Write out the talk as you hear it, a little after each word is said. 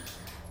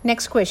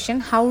Next question,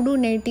 how do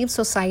native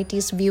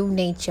societies view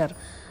nature?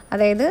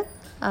 അതായത്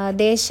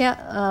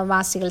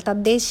ദേശവാസികൾ,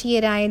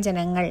 തദ്ദേശീയരായ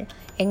ജനങ്ങൾ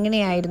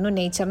എങ്ങനെയായിരുന്നു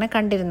നേച്ചറിനെ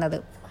കണ്ടിരുന്നത്?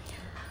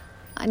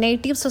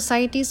 Native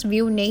societies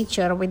view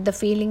nature with the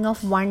feeling of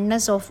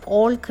oneness of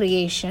all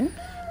creation,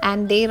 and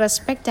they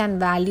respect and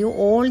value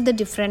all the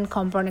different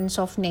components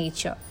of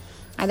nature.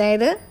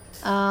 അതായത്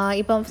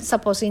ഇപ്പം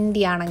suppose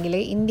India ആണെങ്കിൽ,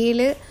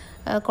 ഇന്ത്യയിൽ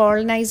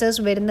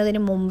colonisers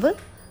വരുന്നതിന് മുമ്പ്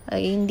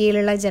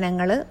ഇന്ത്യയിലുള്ള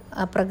ജനങ്ങൾ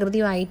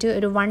പ്രകൃതിയുമായിട്ട്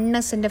ഒരു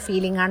വൺനെസ്സിൻ്റെ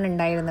ഫീലിംഗാണ്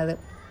ഉണ്ടായിരുന്നത്.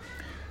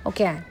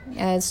 Okay,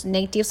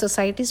 native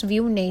societies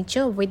view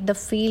nature with the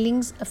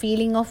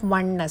feeling of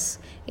oneness,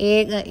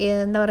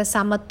 എന്താ പറയുക,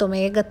 സമത്വം,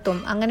 ഏകത്വം,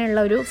 അങ്ങനെയുള്ള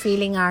ഒരു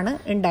ഫീലിംഗ് ആണ്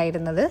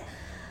ഉണ്ടായിരുന്നത്.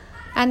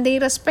 And they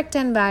respect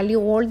and value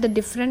all the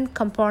different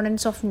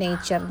components of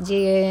nature.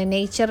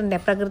 നേച്ചറിൻ്റെ,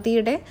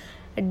 പ്രകൃതിയുടെ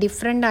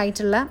ഡിഫറെൻ്റ്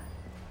ആയിട്ടുള്ള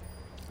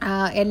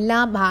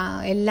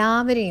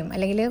എല്ലാവരെയും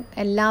അല്ലെങ്കിൽ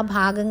എല്ലാ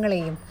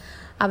ഭാഗങ്ങളെയും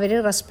അവർ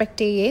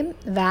റെസ്പെക്റ്റ് ചെയ്യുകയും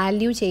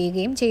വാല്യൂ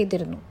ചെയ്യുകയും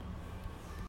ചെയ്തിരുന്നു.